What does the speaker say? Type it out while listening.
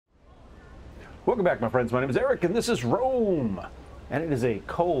Welcome back, my friends. My name is Eric, and this is Rome. And it is a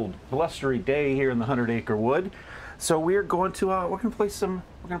cold, blustery day here in the 100-acre wood. So we're going to play some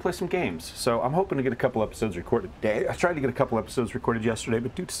games. So I'm hoping to get a couple episodes recorded today. I tried to get a couple episodes recorded yesterday,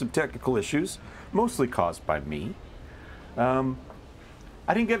 but due to some technical issues, mostly caused by me, I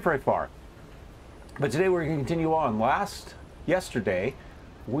didn't get very far. But today we're going to continue on. Yesterday,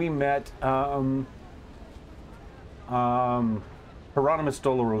 we met Hieronymus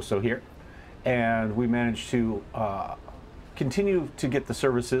Doloroso here, and we managed to continue to get the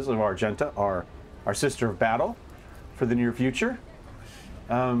services of Argenta, our sister of battle, for the near future.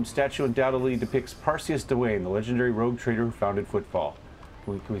 Statue undoubtedly depicts Parcius Dwayne, the legendary rogue trader who founded Footfall.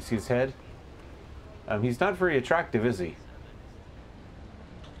 Can we see his head? He's not very attractive, is he?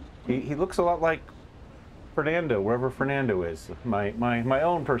 He looks a lot like Fernando, wherever Fernando is. My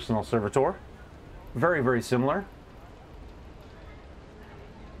own personal servitor. Very, very similar.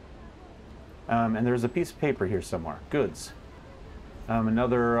 And there's a piece of paper here somewhere. Goods.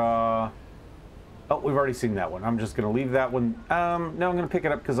 Another, oh, we've already seen that one. I'm just going to leave that one. No, I'm going to pick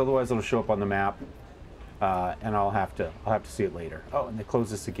it up because otherwise it'll show up on the map. And I'll have to see it later. Oh, and they close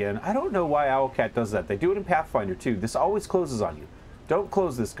this again. I don't know why OwlCat does that. They do it in Pathfinder too. This always closes on you. Don't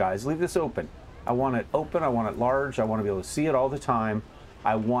close this, guys. Leave this open. I want it open. I want it large. I want to be able to see it all the time.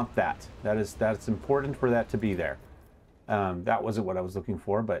 I want that. That's important for that to be there. That wasn't what I was looking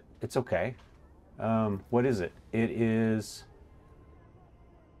for, but it's okay. What is it? It is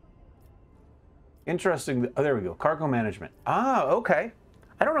interesting. Oh, there we go. Cargo management. Ah, okay.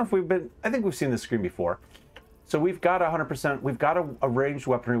 I don't know if I think we've seen this screen before. So we've got 100%, we've got a ranged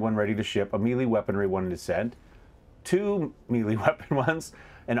weaponry one ready to ship, a melee weaponry one to send, 2 melee weapon ones,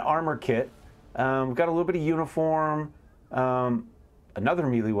 an armor kit. We've got a little bit of uniform, another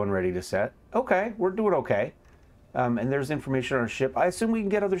melee one ready to set. Okay, we're doing okay. And there's information on our ship. I assume we can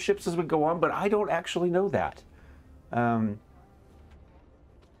get other ships as we go on, but I don't actually know that.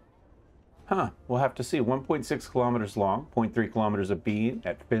 We'll have to see. 1.6 kilometers long, 0.3 kilometers of beam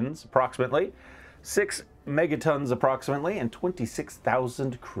at fins, approximately. 6 megatons, approximately, and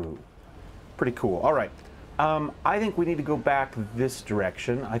 26,000 crew. Pretty cool. All right. I think we need to go back this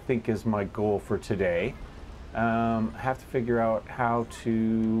direction, I think is my goal for today. I have to figure out how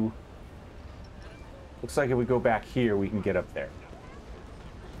to... Looks like if we go back here, we can get up there.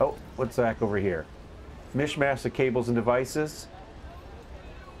 Oh, what's that over here? Mishmash of cables and devices.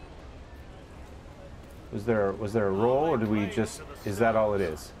 Was there a roll, or did we just... Is that all it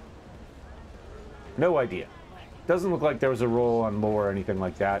is? No idea. Doesn't look like there was a roll on lore or anything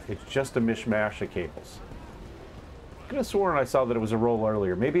like that. It's just a mishmash of cables. I could have sworn I saw that it was a roll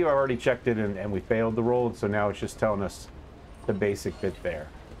earlier. Maybe I already checked it and we failed the roll, and so now it's just telling us the basic bit there.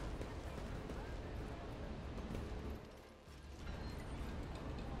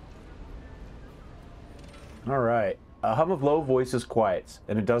 All right. A hum of low voices quiets,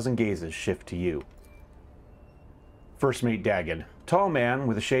 and a dozen gazes shift to you. First mate Dagon. Tall man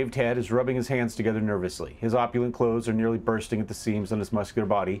with a shaved head is rubbing his hands together nervously. His opulent clothes are nearly bursting at the seams on his muscular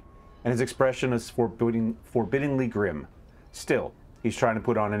body, and his expression is forbiddingly grim. Still, he's trying to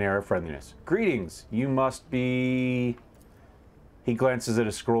put on an air of friendliness. Greetings. You must be... He glances at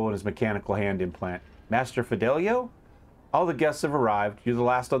a scroll in his mechanical hand implant. Master Fidelio? All the guests have arrived. You're the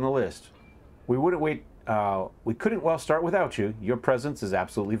last on the list. We wouldn't wait... we couldn't well start without you. Your presence is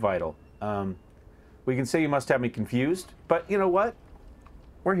absolutely vital. We can say you must have me confused, but you know what?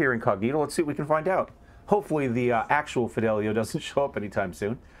 We're here incognito. Let's see what we can find out. Hopefully the actual Fidelio doesn't show up anytime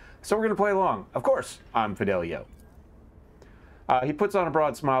soon. So we're going to play along. Of course, I'm Fidelio. He puts on a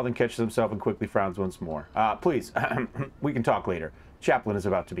broad smile, then catches himself and quickly frowns once more. Please, we can talk later. Chaplain is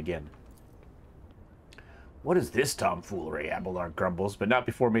about to begin. What is this tomfoolery? Abelard grumbles, but not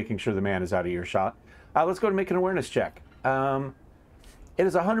before making sure the man is out of earshot. Let's go to make an awareness check. It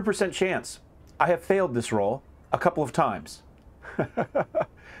is a 100% chance. I have failed this roll a couple of times.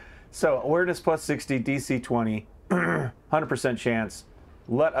 So, awareness plus 60, DC 20, 100% chance.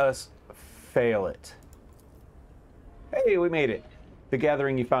 Let us fail it. Hey, we made it. The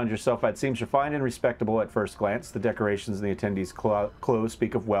gathering you found yourself at seems refined and respectable at first glance. The decorations in the attendees' clothes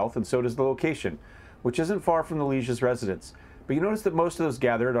speak of wealth, and so does the location, which isn't far from the liege's residence. But you notice that most of those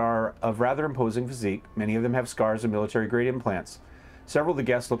gathered are of rather imposing physique. Many of them have scars and military-grade implants. Several of the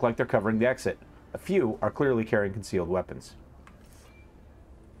guests look like they're covering the exit. A few are clearly carrying concealed weapons.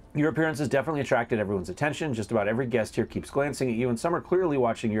 Your appearance has definitely attracted everyone's attention. Just about every guest here keeps glancing at you, and some are clearly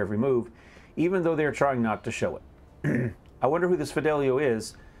watching your every move, even though they are trying not to show it. I wonder who this Fidelio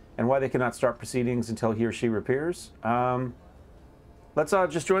is, and why they cannot start proceedings until he or she reappears. Let's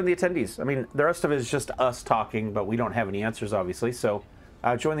just join the attendees. I mean, the rest of it is just us talking, but we don't have any answers, obviously, so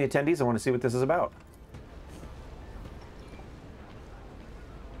Join the attendees. I want to see what this is about.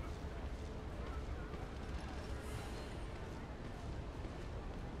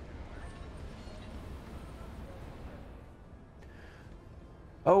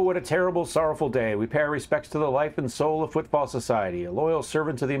 Oh, what a terrible, sorrowful day. We pay our respects to the life and soul of Footfall Society, a loyal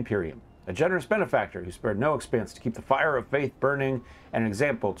servant to the Imperium, a generous benefactor who spared no expense to keep the fire of faith burning, and an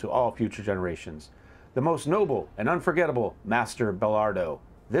example to all future generations. The most noble and unforgettable Master Bellardo.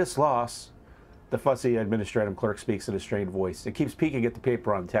 This loss... The fussy administrative clerk speaks in a strained voice. It keeps peeking at the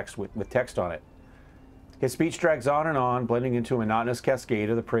paper on text with text on it. His speech drags on, blending into a monotonous cascade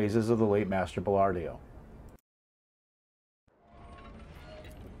of the praises of the late Master Bellardo.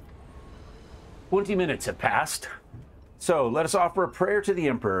 20 minutes have passed. So, let us offer a prayer to the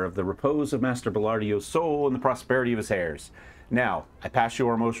Emperor of the repose of Master Bellardio's soul and the prosperity of his heirs. Now, I pass you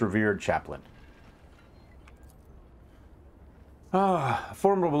our most revered chaplain. A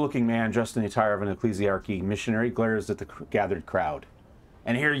formidable-looking man dressed in the attire of an ecclesiarchy missionary glares at the gathered crowd.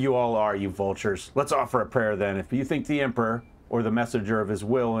 And here you all are, you vultures. Let's offer a prayer then. If you think the Emperor, or the messenger of his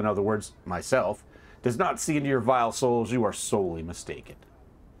will, in other words, myself, does not see into your vile souls, you are sorely mistaken.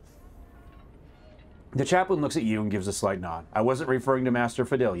 The chaplain looks at you and gives a slight nod. I wasn't referring to Master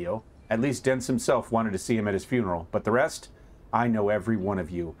Fidelio. At least Dents himself wanted to see him at his funeral. But the rest? I know every one of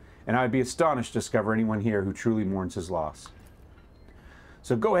you. And I'd be astonished to discover anyone here who truly mourns his loss.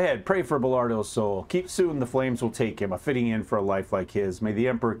 So go ahead, pray for Bellardo's soul. Keep soon the flames will take him, a fitting end for a life like his. May the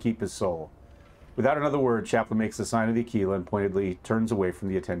Emperor keep his soul. Without another word, Chaplain makes the sign of the Aquila and pointedly turns away from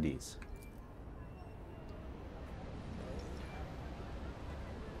the attendees.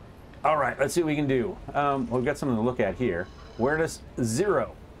 All right, let's see what we can do. We've got something to look at here. Awareness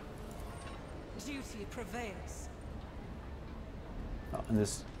 0. Duty prevails. Oh, and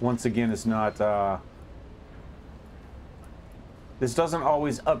this, once again, is not... This doesn't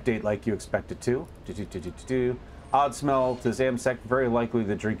always update like you expect it to. Odd smell to Zamsek. Very likely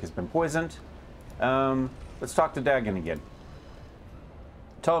the drink has been poisoned. Let's talk to Dagon again.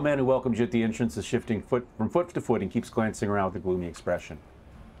 The tall man who welcomes you at the entrance is shifting from foot to foot and keeps glancing around with a gloomy expression.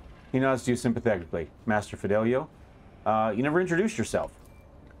 He nods to you sympathetically. Master Fidelio, you never introduced yourself.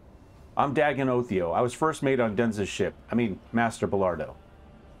 I'm Dagon Othio. I was first mate on Denz's ship. I mean, Master Bellardo.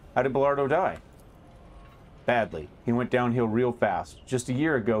 How did Bellardo die? Badly. He went downhill real fast. Just a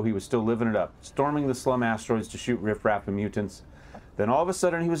year ago, he was still living it up, storming the slum asteroids to shoot riffraff and mutants. Then all of a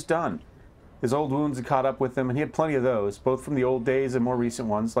sudden, he was done. His old wounds had caught up with him, and he had plenty of those, both from the old days and more recent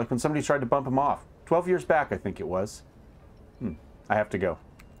ones, like when somebody tried to bump him off. 12 years back, I think it was. I have to go.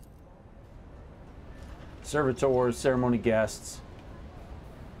 Servitors, ceremony guests.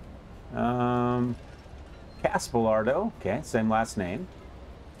 Cas Bellardo. Okay, same last name.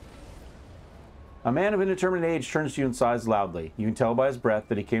 A man of indeterminate age turns to you and sighs loudly. You can tell by his breath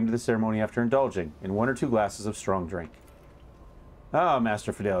that he came to the ceremony after indulging in 1 or 2 glasses of strong drink. Ah,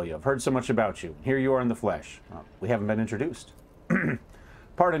 Master Fidelio, I've heard so much about you. Here you are in the flesh. We haven't been introduced.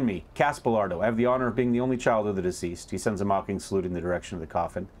 Pardon me, Cas Bellardo. I have the honor of being the only child of the deceased. He sends a mocking salute in the direction of the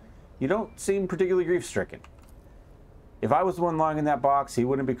coffin. You don't seem particularly grief-stricken. If I was the one lying in that box, he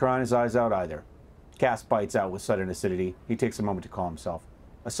wouldn't be crying his eyes out either. Cas bites out with sudden acidity. He takes a moment to calm himself.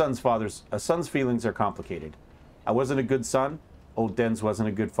 A son's feelings are complicated. I wasn't a good son. Old Denz wasn't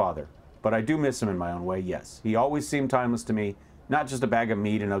a good father. But I do miss him in my own way, yes. He always seemed timeless to me, not just a bag of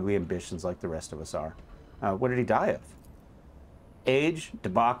meat and ugly ambitions like the rest of us are. What did he die of? Age,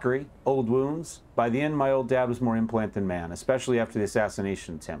 debauchery, old wounds. By the end, my old dad was more implant than man, especially after the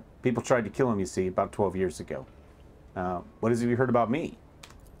assassination attempt. People tried to kill him, you see, about 12 years ago. What is it you heard about me?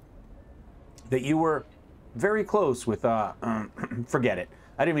 That you were very close with, forget it.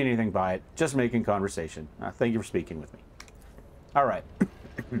 I didn't mean anything by it. Just making conversation. Thank you for speaking with me. All right.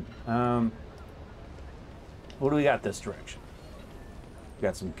 What do we got this direction? We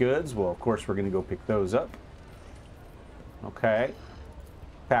got some goods. Well, of course, we're going to go pick those up. Okay.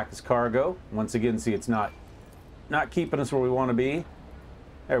 Pack his cargo. Once again, see, it's not keeping us where we want to be.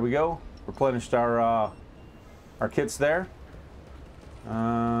 There we go. Replenished our kits there.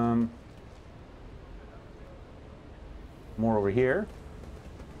 More over here.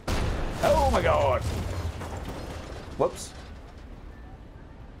 Oh my god! Whoops.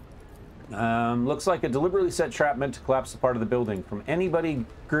 Looks like a deliberately set trap meant to collapse the part of the building from anybody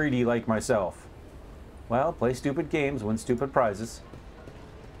greedy like myself. Well, play stupid games, win stupid prizes.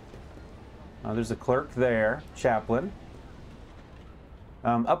 There's a clerk there. Chaplain.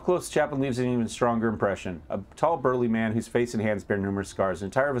 Up close, Chaplain leaves an even stronger impression. A tall, burly man whose face and hands bear numerous scars. His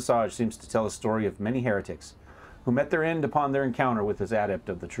entire visage seems to tell a story of many heretics who met their end upon their encounter with this adept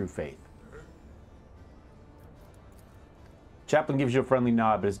of the true faith. Chaplain gives you a friendly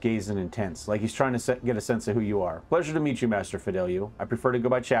nod, but his gaze is intense, like he's trying to get a sense of who you are. Pleasure to meet you, Master Fidelio. I prefer to go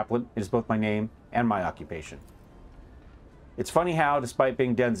by Chaplain. It is both my name and my occupation. It's funny how, despite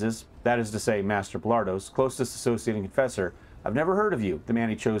being Denz's, that is to say, Master Bellardo's, closest associate and confessor, I've never heard of you, the man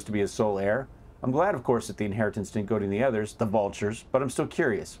he chose to be his sole heir. I'm glad, of course, that the inheritance didn't go to the others, the vultures, but I'm still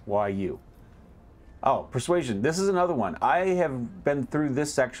curious. Why you? Oh, persuasion. This is another one. I have been through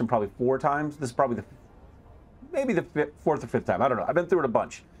this section probably 4 times. This is probably maybe the 4th or 5th time. I don't know. I've been through it a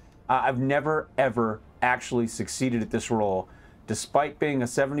bunch. I've never, ever actually succeeded at this roll, despite being a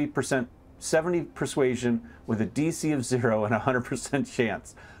 70 persuasion with a DC of 0 and a 100%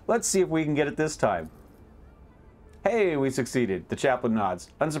 chance. Let's see if we can get it this time. Hey, we succeeded. The chaplain nods.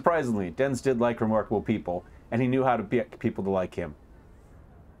 Unsurprisingly, Denz did like remarkable people, and he knew how to get people to like him.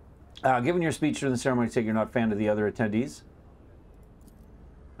 Given your speech during the ceremony, I take you're not a fan of the other attendees.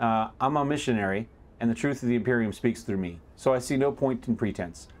 I'm a missionary, and the truth of the Imperium speaks through me, so I see no point in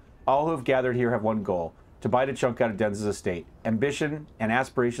pretense. All who have gathered here have one goal, to bite a chunk out of Denz's estate. Ambition and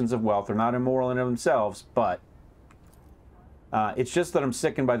aspirations of wealth are not immoral in themselves, but it's just that I'm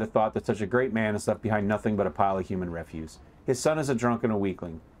sickened by the thought that such a great man has left behind nothing but a pile of human refuse. His son is a drunk and a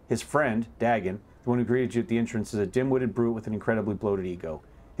weakling. His friend, Dagon, the one who greeted you at the entrance, is a dim-witted brute with an incredibly bloated ego.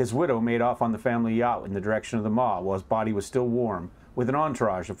 His widow made off on the family yacht in the direction of the maw while his body was still warm, with an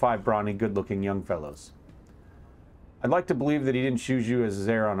entourage of 5 brawny, good-looking young fellows. I'd like to believe that he didn't choose you as his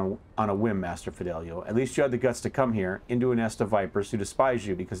heir on a whim, Master Fidelio. At least you had the guts to come here, into a nest of vipers who despise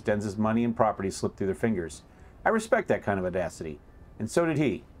you because Denz's money and property slipped through their fingers. I respect that kind of audacity. And so did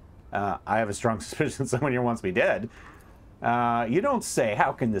he. I have a strong suspicion someone here wants me dead. You don't say.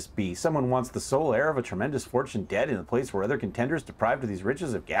 How can this be? Someone wants the sole heir of a tremendous fortune dead in a place where other contenders deprived of these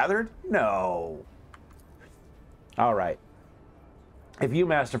riches have gathered? No. All right. If you,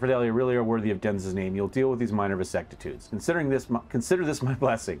 Master Fidelio, really are worthy of Denz's name, you'll deal with these minor vicissitudes. Consider this my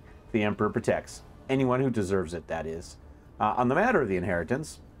blessing. The Emperor protects. Anyone who deserves it, that is. On the matter of the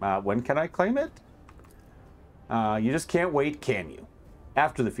inheritance, when can I claim it? You just can't wait, can you?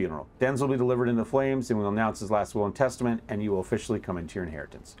 After the funeral, Denz will be delivered into the flames, and will announce his last will and testament, and you will officially come into your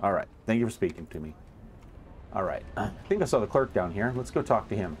inheritance. All right. Thank you for speaking to me. All right. I think I saw the clerk down here. Let's go talk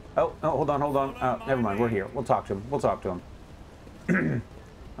to him. Oh, hold on. Never mind. We're here. We'll talk to him.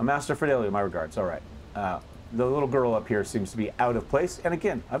 Master Fidelio, my regards. All right. The little girl up here seems to be out of place, and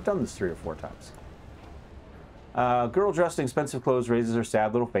again, I've done this 3 or 4 times. Girl dressed in expensive clothes raises her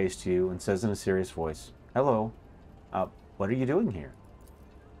sad little face to you and says in a serious voice, "Hello. What are you doing here?"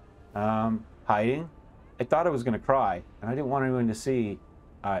 Hiding. I thought I was going to cry, and I didn't want anyone to see.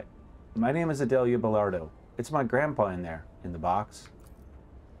 My name is Adelia Bellardo. It's my grandpa in there, in the box.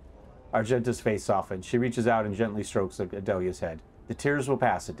 Argenta's face softens. She reaches out and gently strokes Adelia's head. The tears will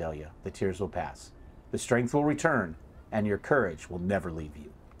pass, Adelia. The tears will pass. The strength will return, and your courage will never leave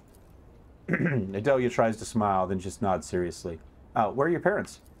you. Adelia tries to smile, then just nods seriously. Where are your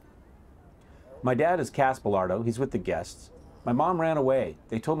parents? My dad is Cass Bellardo. He's with the guests. My mom ran away.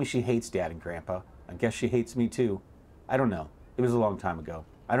 They told me she hates Dad and Grandpa. I guess she hates me too. I don't know. It was a long time ago.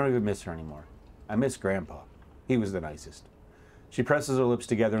 I don't even miss her anymore. I miss Grandpa. He was the nicest. She presses her lips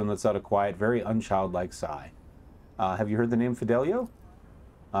together and lets out a quiet, very unchildlike sigh. Have you heard the name Fidelio?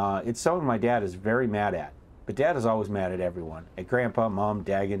 It's someone my dad is very mad at. But Dad is always mad at everyone. At Grandpa, Mom,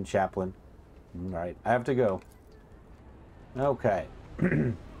 Dagon, Chaplain. All right, I have to go. Okay.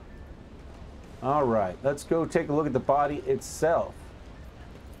 All right, let's go take a look at the body itself.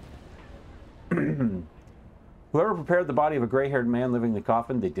 Whoever prepared the body of a gray-haired man living in the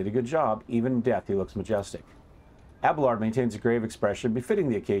coffin, they did a good job. Even in death, he looks majestic. Abelard maintains a grave expression befitting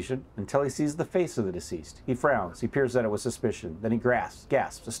the occasion until he sees the face of the deceased. He frowns. He peers at it with suspicion. Then he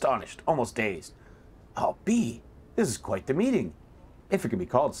gasps, astonished, almost dazed. "Oh, B, this is quite the meeting, if it can be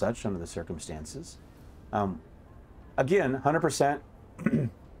called such under the circumstances." Again, 100%.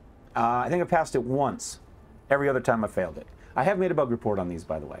 I think I passed it once. Every other time I failed it. I have made a bug report on these,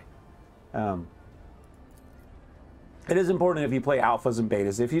 by the way. It is important if you play alphas and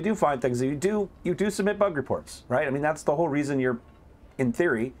betas. If you do find things, you do submit bug reports, right? I mean, that's the whole reason you're, in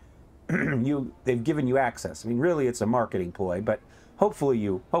theory, they've given you access. I mean, really, it's a marketing ploy, but hopefully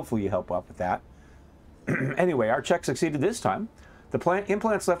you help out with that. Anyway, our check succeeded this time. The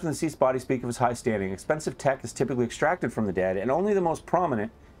implants left in the deceased body speak of his high standing. Expensive tech is typically extracted from the dead, and only the most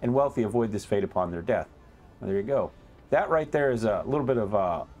prominent and wealthy avoid this fate upon their death. Well, there you go. That right there is a little bit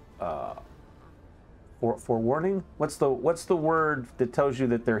of forewarning. What's the word that tells you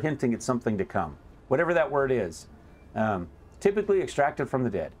that they're hinting at something to come? Whatever that word is. Typically extracted from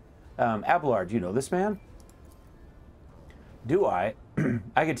the dead. Abelard, do you know this man? Do I?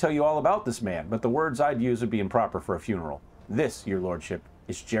 I could tell you all about this man, but the words I'd use would be improper for a funeral. This, your lordship,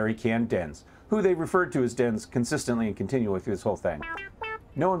 is Jerry Can Dens, who they referred to as Dens consistently and continually through this whole thing.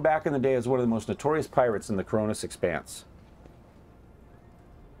 Known back in the day as one of the most notorious pirates in the Coronis Expanse.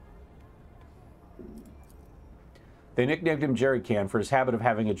 They nicknamed him Jerry Can for his habit of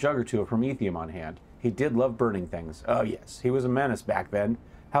having a jug or two of promethium on hand. He did love burning things. Oh yes, he was a menace back then.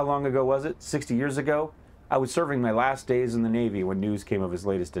 How long ago was it? 60 years ago? I was serving my last days in the Navy when news came of his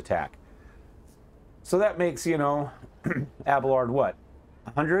latest attack. So that makes, you know, Abelard what?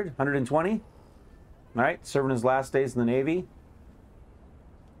 100? 120? All right, serving his last days in the Navy.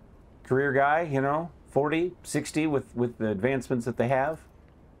 Career guy, you know, 40, 60 with the advancements that they have.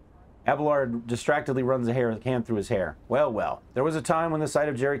 Abelard distractedly runs a hand through his hair. Well, well, there was a time when the sight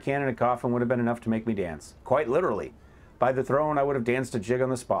of Jerry Can in a coffin would have been enough to make me dance. Quite literally. By the throne, I would have danced a jig on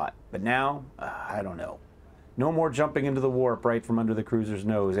the spot. But now, I don't know. No more jumping into the warp right from under the cruiser's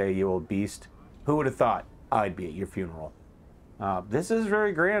nose, eh, you old beast? Who would have thought I'd be at your funeral? This is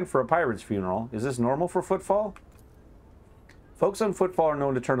very grand for a pirate's funeral. Is this normal for Footfall? Folks on Footfall are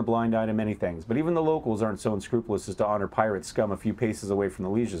known to turn a blind eye to many things, but even the locals aren't so unscrupulous as to honor pirate scum a few paces away from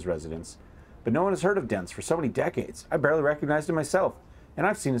the Liege's residence. But no one has heard of Dents for so many decades. I barely recognized him myself, and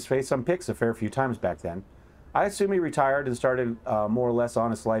I've seen his face on pics a fair few times back then. I assume he retired and started a more or less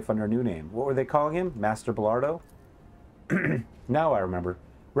honest life under a new name. What were they calling him? Master Bellardo? Now I remember.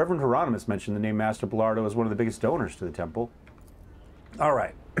 Reverend Hieronymus mentioned the name Master Bellardo as one of the biggest donors to the temple. All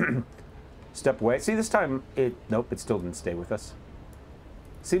right. Step away. See, this time, nope, it still didn't stay with us.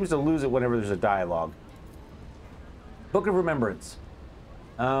 Seems to lose it whenever there's a dialogue. Book of Remembrance.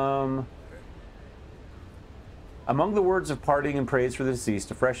 Among the words of parting and praise for the deceased,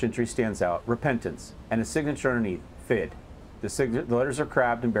 a fresh entry stands out. Repentance. And a signature underneath. Fid. The letters are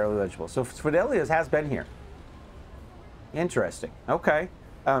crabbed and barely legible. So Fidelius has been here. Interesting. Okay.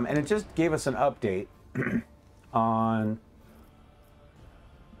 And it just gave us an update on...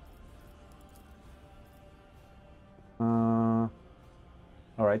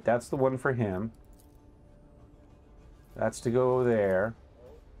 all right, that's the one for him. That's to go there.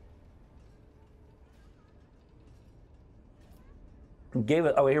 Gave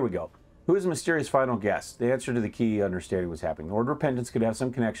it. Oh, here we go. Who is the mysterious final guest? The answer to the key understanding was happening. Lord Repentance could have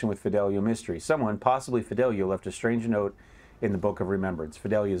some connection with Fidelio mystery. Someone, possibly Fidelio, left a strange note in the Book of Remembrance.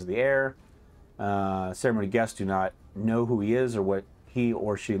 Fidelio is the heir. Ceremony guests do not know who he is or what he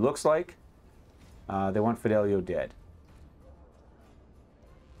or she looks like. They want Fidelio dead.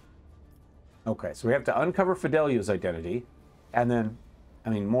 Okay, so we have to uncover Fidelio's identity, and then, I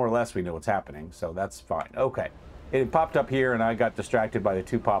mean, more or less we know what's happening, so that's fine. Okay. It popped up here, and I got distracted by the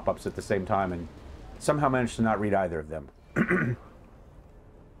two pop-ups at the same time, and somehow managed to not read either of them.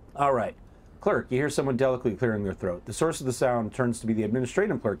 All right. Clerk, you hear someone delicately clearing their throat. The source of the sound turns to be the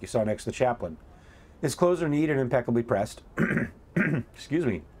administrative clerk you saw next to the chaplain. His clothes are neat and impeccably pressed. Excuse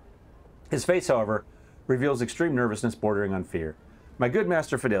me. His face, however, reveals extreme nervousness bordering on fear. My good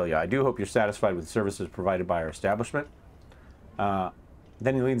Master Fidelia, I do hope you're satisfied with the services provided by our establishment.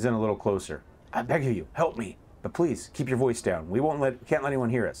 Then he leans in a little closer. I beg of you, help me. But please, keep your voice down. We can't let anyone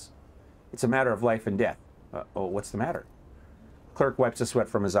hear us. It's a matter of life and death. Oh, what's the matter? Clerk wipes the sweat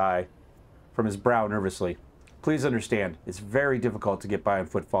from his brow nervously. Please understand, it's very difficult to get by on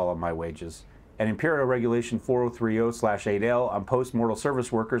Footfall on my wages. And Imperial Regulation 4030/8L on post-mortal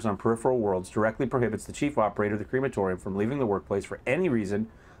service workers on peripheral worlds directly prohibits the chief operator of the crematorium from leaving the workplace for any reason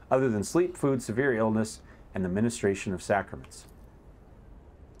other than sleep, food, severe illness, and the ministration of sacraments.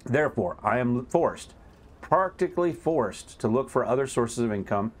 Therefore, I am practically forced to look for other sources of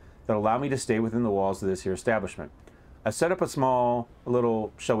income that allow me to stay within the walls of this here establishment. I set up a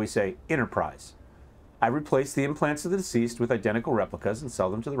little, shall we say, enterprise. I replace the implants of the deceased with identical replicas and sell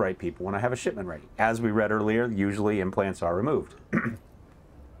them to the right people when I have a shipment ready. As we read earlier, usually implants are removed.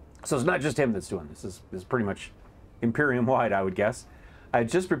 So it's not just him that's doing this. This is pretty much Imperium-wide, I would guess. I had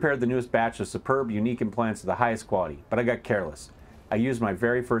just prepared the newest batch of superb, unique implants of the highest quality, but I got careless. I used my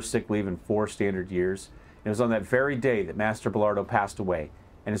very first sick leave in 4 standard years. It was on that very day that Master Bellardo passed away,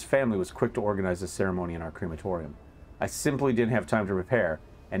 and his family was quick to organize a ceremony in our crematorium. I simply didn't have time to prepare,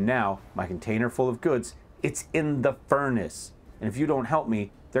 and now my container full of goods, it's in the furnace. And if you don't help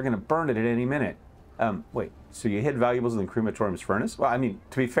me, they're going to burn it at any minute. Wait, so you hid valuables in the crematorium's furnace? Well, I mean,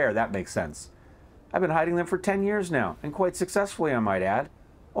 to be fair, that makes sense. I've been hiding them for 10 years now, and quite successfully, I might add.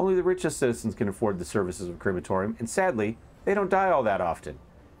 Only the richest citizens can afford the services of a crematorium, and sadly, they don't die all that often.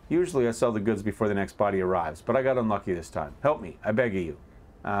 Usually I sell the goods before the next body arrives, but I got unlucky this time. Help me, I beg of you.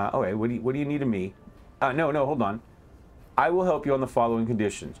 Okay, what do you need of me? No, hold on. I will help you on the following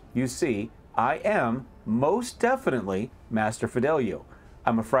conditions. You see, I am most definitely Master Fidelio.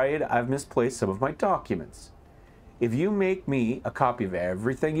 I'm afraid I've misplaced some of my documents. If you make me a copy of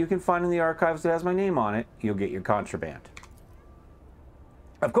everything you can find in the archives that has my name on it, you'll get your contraband.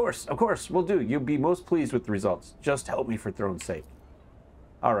 Of course, we'll do. You'll be most pleased with the results. Just help me for throne's sake.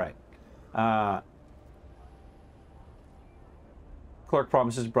 All right. Clerk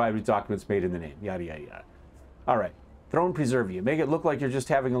promises bribe with documents made in the name. Yada, yada, yada. All right. Throne preserve you. Make it look like you're just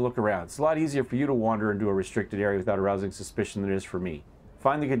having a look around. It's a lot easier for you to wander into a restricted area without arousing suspicion than it is for me.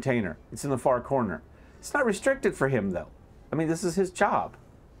 Find the container. It's in the far corner. It's not restricted for him, though. I mean, this is his job.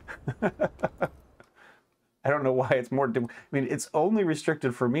 I don't know why it's more... I mean, it's only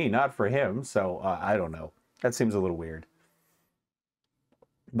restricted for me, not for him. So, I don't know. That seems a little weird.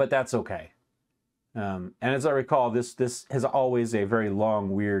 But that's okay. And as I recall, this has always a very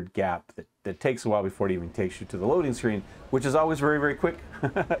long, weird gap that takes a while before it even takes you to the loading screen, which is always very, very quick,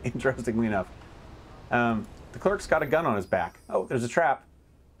 interestingly enough. The clerk's got a gun on his back. Oh, there's a trap.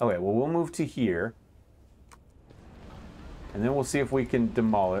 Okay, well, we'll move to here. And then we'll see if we can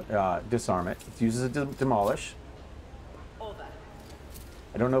disarm it. It uses a demolish.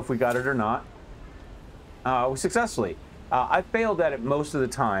 I don't know if we got it or not. Successfully. I failed at it most of the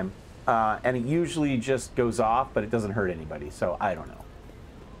time. And it usually just goes off, but it doesn't hurt anybody, so I don't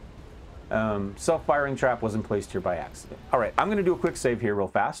know. Self-firing trap wasn't placed here by accident. All right, I'm going to do a quick save here real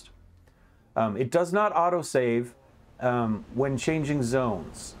fast. It does not auto-save when changing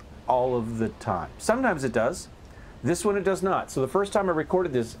zones all of the time. Sometimes it does. This one it does not. So the first time I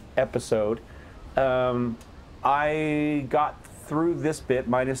recorded this episode, I got through this bit,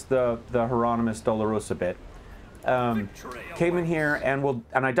 minus the Hieronymus Dolorosa bit. Came in here and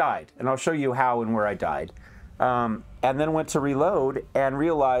I died, and I'll show you how and where I died, and then went to reload and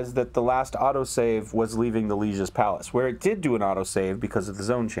realized that the last autosave was leaving the Liege's Palace, where it did do an autosave because of the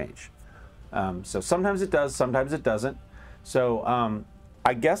zone change. So sometimes it does, sometimes it doesn't. So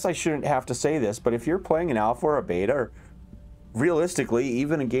I guess I shouldn't have to say this, but if you're playing an alpha or a beta, or realistically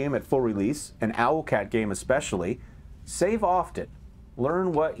even a game at full release, an OwlCat game especially, save often.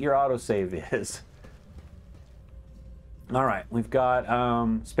 Learn what your autosave is. All right, we've got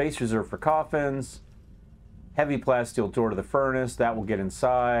space reserved for coffins, heavy plasteel door to the furnace. That will get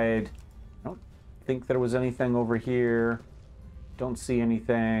inside. I don't think there was anything over here. Don't see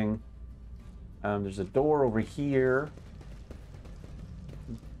anything. There's a door over here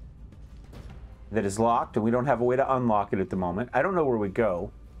that is locked, and we don't have a way to unlock it at the moment. I don't know where we go.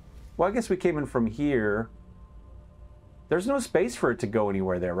 Well, I guess we came in from here. There's no space for it to go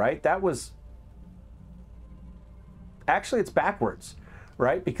anywhere there, right? That was... Actually, it's backwards,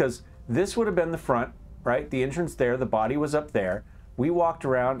 right? Because this would have been the front, right? The entrance there, the body was up there. We walked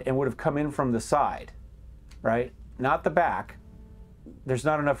around and would have come in from the side, right? Not the back. There's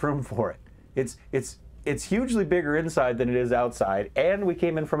not enough room for it. It's hugely bigger inside than it is outside, and we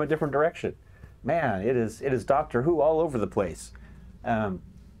came in from a different direction. Man, it is Doctor Who all over the place.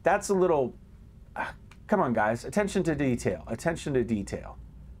 That's a little... come on, guys. Attention to detail. Attention to detail.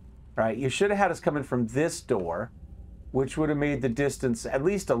 Right? You should have had us come in from this door, which would have made the distance at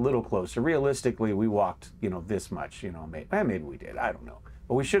least a little closer. Realistically, we walked, this much, maybe we did, I don't know.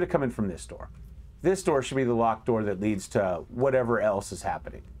 But we should have come in from this door. This door should be the locked door that leads to whatever else is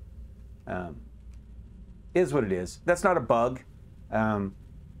happening. Is what it is. That's not a bug.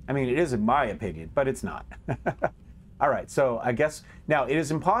 I mean, it is in my opinion, but it's not. All right, so I guess, now it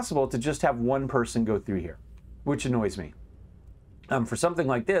is impossible to just have one person go through here, which annoys me. For something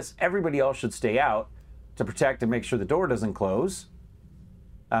like this, everybody else should stay out to protect and make sure the door doesn't close,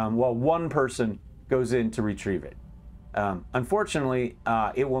 while one person goes in to retrieve it. Unfortunately,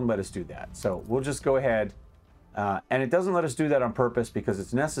 it won't let us do that. So we'll just go ahead, and it doesn't let us do that on purpose because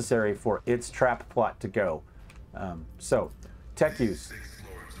it's necessary for its trap plot to go. So, tech use.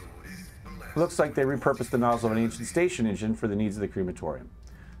 Looks like they repurposed the nozzle of an ancient station engine for the needs of the crematorium.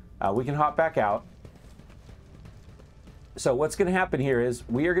 We can hop back out. So what's going to happen here is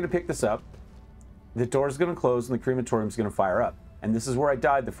we are going to pick this up. The door is going to close and the crematorium is going to fire up. And this is where I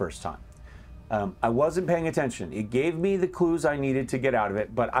died the first time. I wasn't paying attention. It gave me the clues I needed to get out of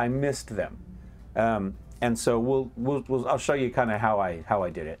it, but I missed them. And so I'll show you kind of how I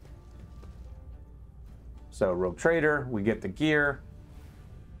did it. So Rogue Trader, we get the gear.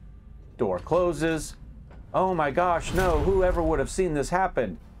 Door closes. Oh my gosh, no, whoever would have seen this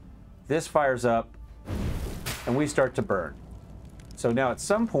happen? This fires up and we start to burn. So now at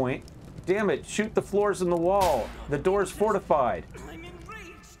some point, damn it, shoot the floors in the wall. The door's fortified.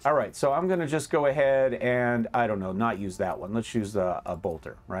 All right, so I'm gonna just go ahead and, I don't know, not use that one. Let's use a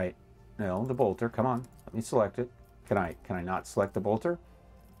bolter, right? No, the bolter, come on, let me select it. Can I not select the bolter?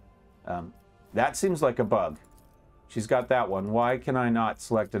 That seems like a bug. She's got that one. Why can I not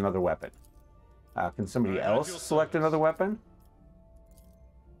select another weapon? Can somebody else select another weapon?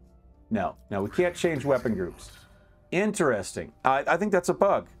 No, we can't change weapon groups. Interesting. I think that's a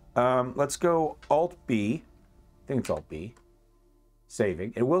bug. Let's go Alt-B. I think it's Alt-B.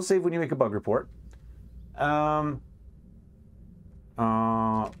 Saving. It will save when you make a bug report.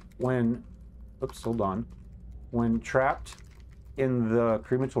 Oops, hold on. When trapped in the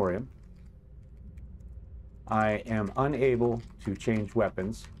crematorium, I am unable to change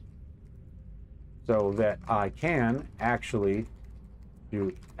weapons so that I can actually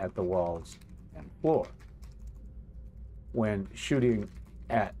shoot at the walls and floor. When shooting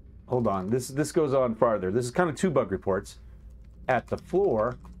at, hold on, this goes on farther. This is kind of two bug reports. At the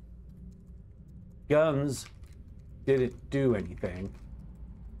floor, guns didn't do anything.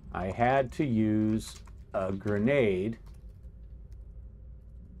 I had to use a grenade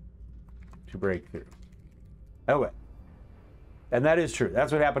to break through. Okay. And that is true.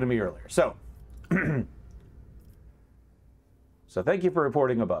 That's what happened to me earlier. So, so thank you for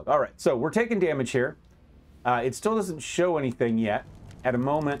reporting a bug. All right, so we're taking damage here. It still doesn't show anything yet. At a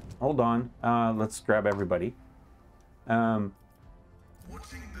moment, hold on. Let's grab everybody.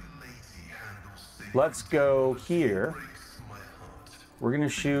 Let's go here. We're going to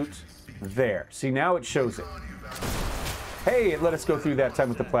shoot there. See, now it shows it. Hey, it let us go through that time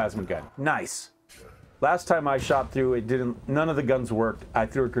with the plasma gun. Nice. Last time I shot through, it didn't. None of the guns worked. I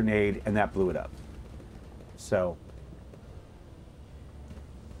threw a grenade, and that blew it up. So.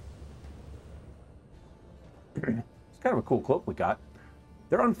 It's kind of a cool cloak we got.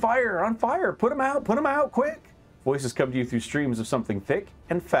 They're on fire, on fire. Put them out, quick. Voices come to you through streams of something thick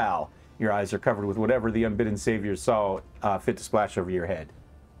and foul. Your eyes are covered with whatever the unbidden savior saw fit to splash over your head.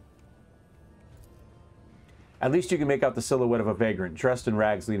 At least you can make out the silhouette of a vagrant, dressed in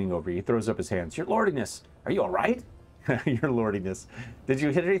rags, leaning over you. He throws up his hands. Your lordiness, are you all right? Your lordiness. Did you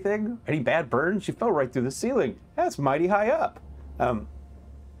hit anything? Any bad burns? You fell right through the ceiling. That's mighty high up.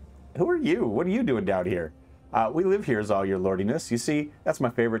 Who are you? What are you doing down here? We live here, is all, your lordiness. You see, that's my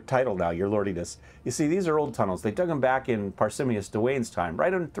favorite title now, your lordiness. You see, these are old tunnels. They dug them back in Parsimonius Dwayne's time,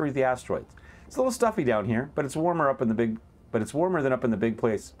 right under through the asteroids. It's a little stuffy down here, but it's warmer up in the big. But it's warmer than up in the big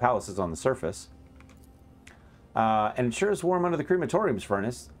palaces on the surface. And it sure is warm under the crematorium's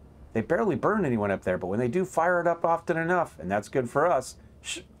furnace. They barely burn anyone up there, but when they do fire it up often enough, and that's good for us.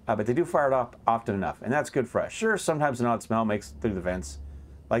 But they do fire it up often enough, and that's good for us. Sure, sometimes an odd smell makes it through the vents,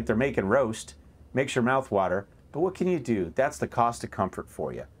 like they're making roast. Makes your mouth water, but what can you do? That's the cost of comfort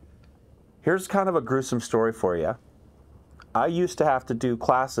for you. Here's kind of a gruesome story for you. I used to have to do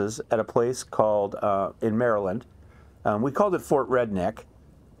classes at a place called, in Maryland. We called it Fort Fredneck,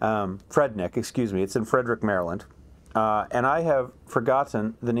 excuse me. It's in Frederick, Maryland. And I have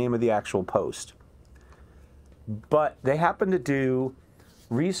forgotten the name of the actual post. But they happen to do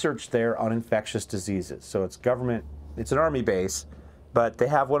research there on infectious diseases. So it's government, it's an army base, but they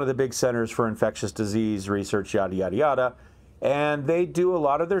have one of the big centers for infectious disease research, yada, yada, yada. And they do a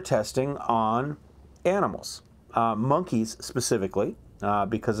lot of their testing on animals, monkeys specifically,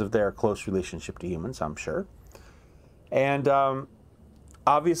 because of their close relationship to humans, I'm sure. And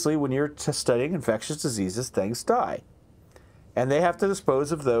obviously, when you're studying infectious diseases, things die. And they have to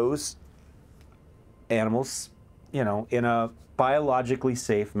dispose of those animals, you know, in a biologically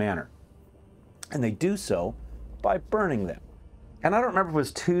safe manner. And they do so by burning them. And I don't remember if it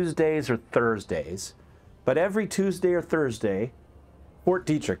was Tuesdays or Thursdays, but every Tuesday or Thursday, Fort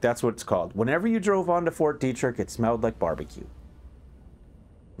Detrick, that's what it's called. Whenever you drove onto Fort Detrick, it smelled like barbecue.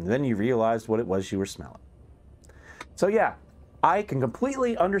 And then you realized what it was you were smelling. So yeah, I can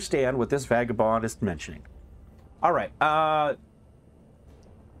completely understand what this vagabond is mentioning. All right,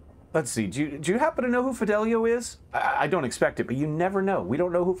 let's see. Do you happen to know who Fidelio is? I don't expect it, but you never know. We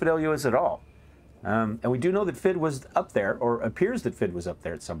don't know who Fidelio is at all. And we do know that Fid was up there, or appears that Fid was up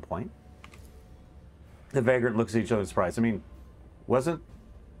there at some point. The vagrant looks at each other in surprise. I mean, wasn't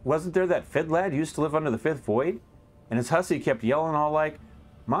there that Fid lad who used to live under the fifth void? And his hussy kept yelling all like,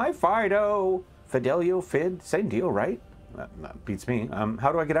 "My Fido! Fidelio, Fid, same deal, right?" That beats me.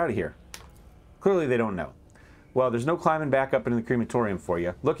 How do I get out of here? Clearly they don't know. Well, there's no climbing back up into the crematorium for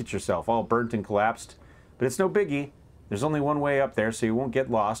you. Look at yourself, all burnt and collapsed. But it's no biggie. There's only one way up there, so you won't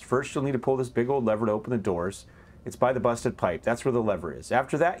get lost. First, you'll need to pull this big old lever to open the doors. It's by the busted pipe. That's where the lever is.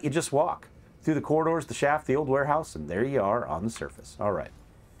 After that, you just walk through the corridors, the shaft, the old warehouse, and there you are on the surface. All right.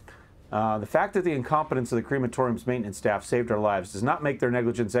 The fact that the incompetence of the crematorium's maintenance staff saved our lives does not make their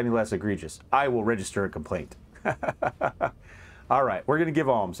negligence any less egregious. I will register a complaint. All right, we're going to give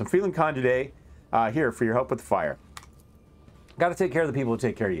alms. I'm feeling kind today. Here for your help with the fire. Got to take care of the people who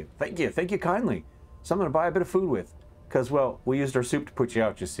take care of you. Thank you kindly. Something to buy a bit of food with. Because, well, we used our soup to put you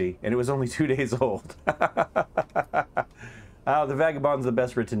out, you see, and it was only 2 days old. The Vagabond's the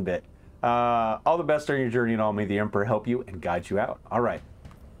best written bit. All the best on your journey, and all may the Emperor help you and guide you out. All right.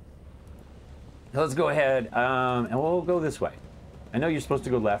 Let's go ahead, and we'll go this way. I know you're supposed to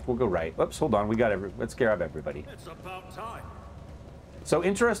go left. We'll go right. Whoops, hold on. Let's grab everybody. It's about time. So,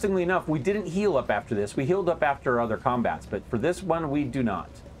 interestingly enough, we didn't heal up after this. We healed up after other combats, but for this one, we do not.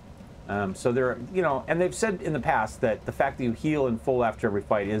 So there, you know, and they've said in the past that the fact that you heal in full after every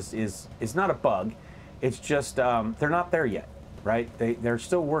fight is not a bug. It's just they're not there yet, right? They're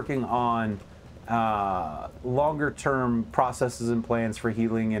still working on longer term processes and plans for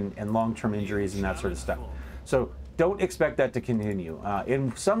healing and long term injuries and that sort of stuff. So don't expect that to continue.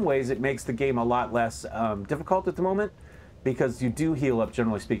 In some ways, it makes the game a lot less difficult at the moment because you do heal up,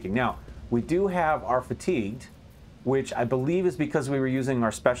 generally speaking. Now, we do have our fatigued, which I believe is because we were using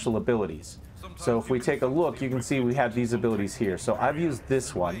our special abilities. So if we take a look, you can see we have these abilities here. So I've used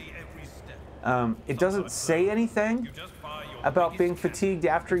this one. It doesn't say anything about being fatigued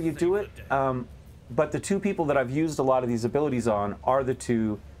after you do it, but the two people that I've used a lot of these abilities on are the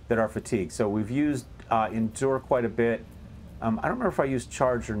two that are fatigued. So we've used Endure quite a bit. I don't remember if I used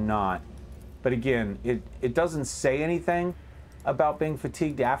Charge or not, but again, it doesn't say anything about being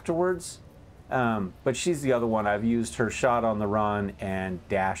fatigued afterwards. But she's the other one. I've used her Shot on the Run and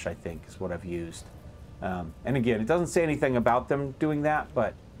Dash, I think, is what I've used. And again, it doesn't say anything about them doing that,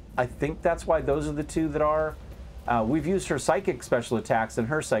 but I think that's why those are the two that are. We've used her Psychic special attacks and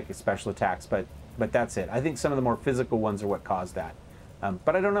her Psychic special attacks, but that's it. I think some of the more physical ones are what caused that.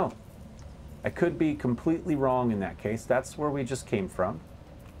 But I don't know. I could be completely wrong in that case. That's where we just came from.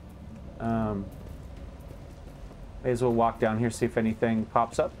 May as well walk down here, see if anything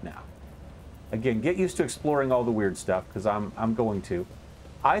pops up now. Again, get used to exploring all the weird stuff, because I'm going to.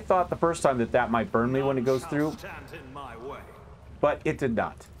 I thought the first time that might burn me when it goes through, but it did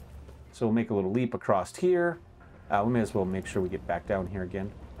not. So we'll make a little leap across here. We may as well make sure we get back down here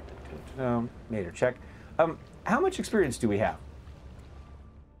again. Made her check. How much experience do we have?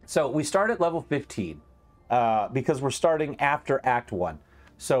 So we start at level 15, because we're starting after Act 1.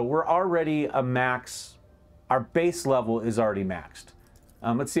 So we're already a max. Our base level is already maxed.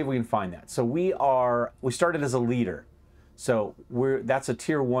 Let's see if we can find that. So we started as a leader. So that's a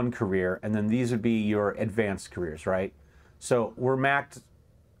tier 1 career, and then these would be your advanced careers, right? So we're maxed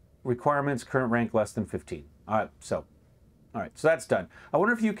requirements, current rank less than 15. All right, so that's done. I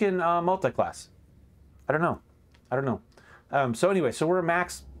wonder if you can multi-class. I don't know. So anyway, so we're a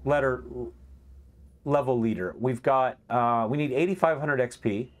max level leader. We've got, we need 8,500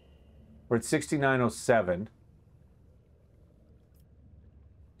 XP. We're at 6,907.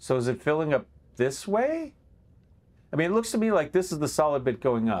 So is it filling up this way? I mean, it looks to me like this is the solid bit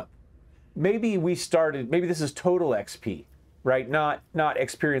going up. Maybe this is total XP, right? Not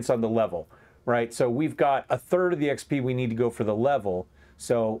experience on the level, right? So we've got a third of the XP we need to go for the level.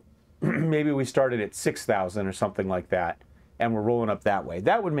 So maybe we started at 6,000 or something like that, and we're rolling up that way.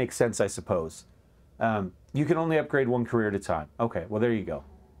 That would make sense, I suppose. You can only upgrade one career at a time. Okay, well, there you go.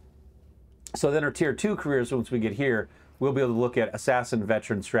 So then our tier 2 careers, once we get here, we'll be able to look at Assassin,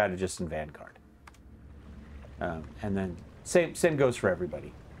 Veteran, Strategist, and Vanguard. And then same goes for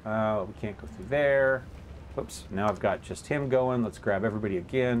everybody. We can't go through there. Whoops, now I've got just him going. Let's grab everybody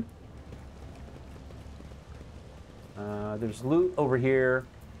again. There's loot over here.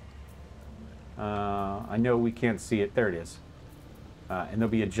 I know we can't see it. There it is. And there'll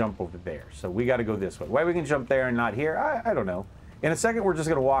be a jump over there. So we got to go this way. Why we can jump there and not here, I don't know. In a second, we're just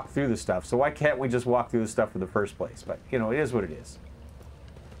going to walk through the stuff. So why can't we just walk through the stuff in the first place? But, you know, it is what it is.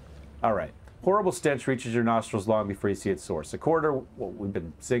 All right. Horrible stench reaches your nostrils long before you see its source. A corridor, well, we've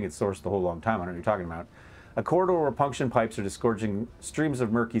been seeing its source the whole long time. I don't know what you're talking about. A corridor where punction pipes are disgorging streams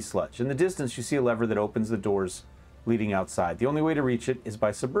of murky sludge. In the distance, you see a lever that opens the doors leading outside. The only way to reach it is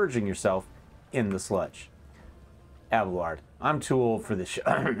by submerging yourself in the sludge. Abelard, I'm too old for this shit.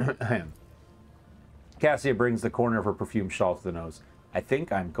 Cassia brings the corner of her perfumed shawl to the nose. I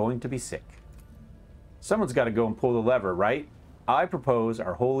think I'm going to be sick. Someone's got to go and pull the lever, right? I propose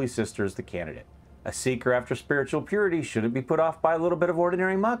our holy sister is the candidate. A seeker after spiritual purity shouldn't be put off by a little bit of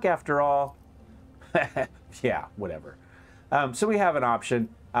ordinary muck, after all. Yeah, whatever. So we have an option.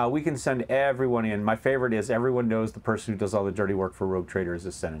 We can send everyone in. My favorite is everyone knows the person who does all the dirty work for Rogue Trader is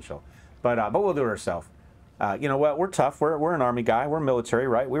essential. But we'll do it ourselves. You know what? We're tough. We're an army guy. We're military,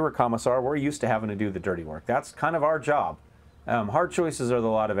 right? We were commissar. We're used to having to do the dirty work. That's kind of our job. Hard choices are the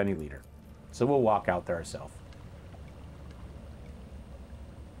lot of any leader. So we'll walk out there ourselves.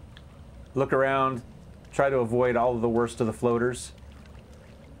 Look around. Try to avoid all of the worst of the floaters.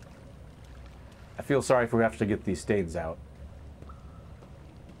 I feel sorry if we have to get these stains out.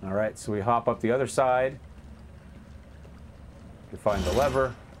 All right, so we hop up the other side. We find the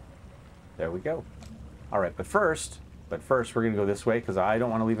lever. There we go. All right, but first we're going to go this way because I don't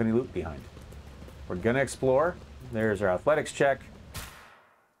want to leave any loot behind. We're going to explore. There's our athletics check.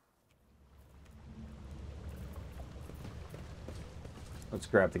 Let's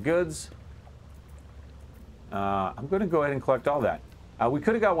grab the goods. I'm going to go ahead and collect all that. We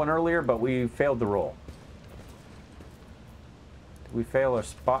could have got one earlier, but we failed the roll. Did we fail our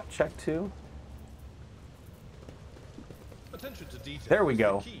spot check too? There we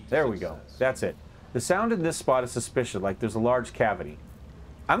go. There we go. That's it. The sound in this spot is suspicious, like there's a large cavity.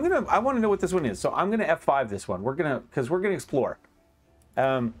 I want to know what this one is, so I'm gonna F5 this one. We're gonna explore.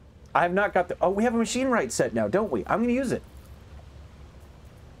 I have not got the. Oh, we have a machine write set now, don't we? I'm gonna use it.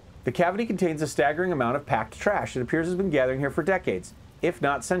 The cavity contains a staggering amount of packed trash. It appears it's been gathering here for decades, if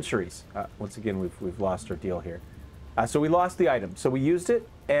not centuries. Once again, we've lost our deal here. So we lost the item. So we used it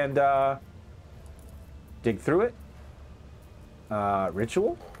and dig through it.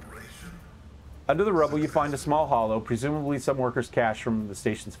 Ritual. Under the rubble, you find a small hollow, presumably some workers' cache from the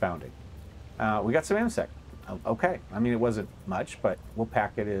station's founding. We got some AMSEC. Okay. I mean, it wasn't much, but we'll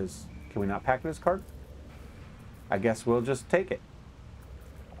pack it as... Can we not pack it as card? I guess we'll just take it.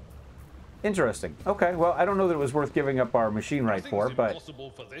 Interesting. Okay, well, I don't know that it was worth giving up our machine right for, but...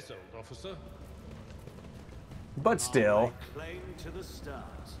 For this, old officer. But still.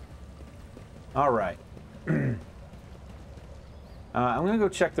 All right. I'm going to go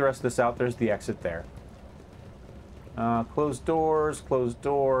check the rest of this out. There's the exit there. Closed doors, closed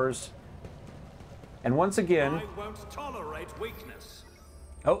doors. And once again... I won't tolerate weakness.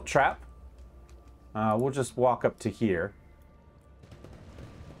 Oh, trap. We'll just walk up to here.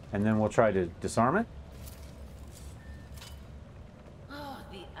 And then we'll try to disarm it. Oh,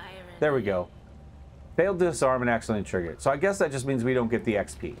 the irony. There we go. Failed to disarm and accidentally triggered it. So I guess that just means we don't get the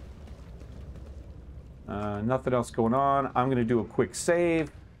XP. Nothing else going on. I'm going to do a quick save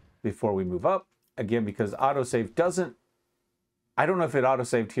before we move up. Again, because autosave doesn't... I don't know if it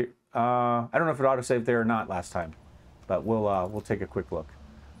autosaved here. I don't know if it autosaved there or not last time. But we'll take a quick look.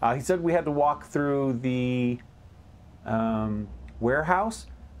 He said we had to walk through the warehouse.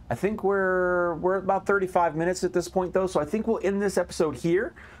 I think we're about 35 minutes at this point, though, so I think we'll end this episode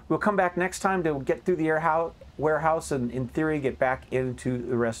here. We'll come back next time to get through the warehouse and, in theory, get back into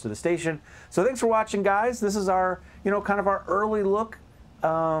the rest of the station. So thanks for watching, guys. This is our, kind of our early look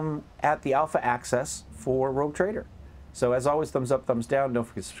at the alpha access for Rogue Trader. So as always, thumbs up, thumbs down. Don't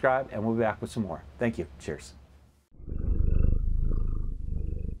forget to subscribe, and we'll be back with some more. Thank you. Cheers.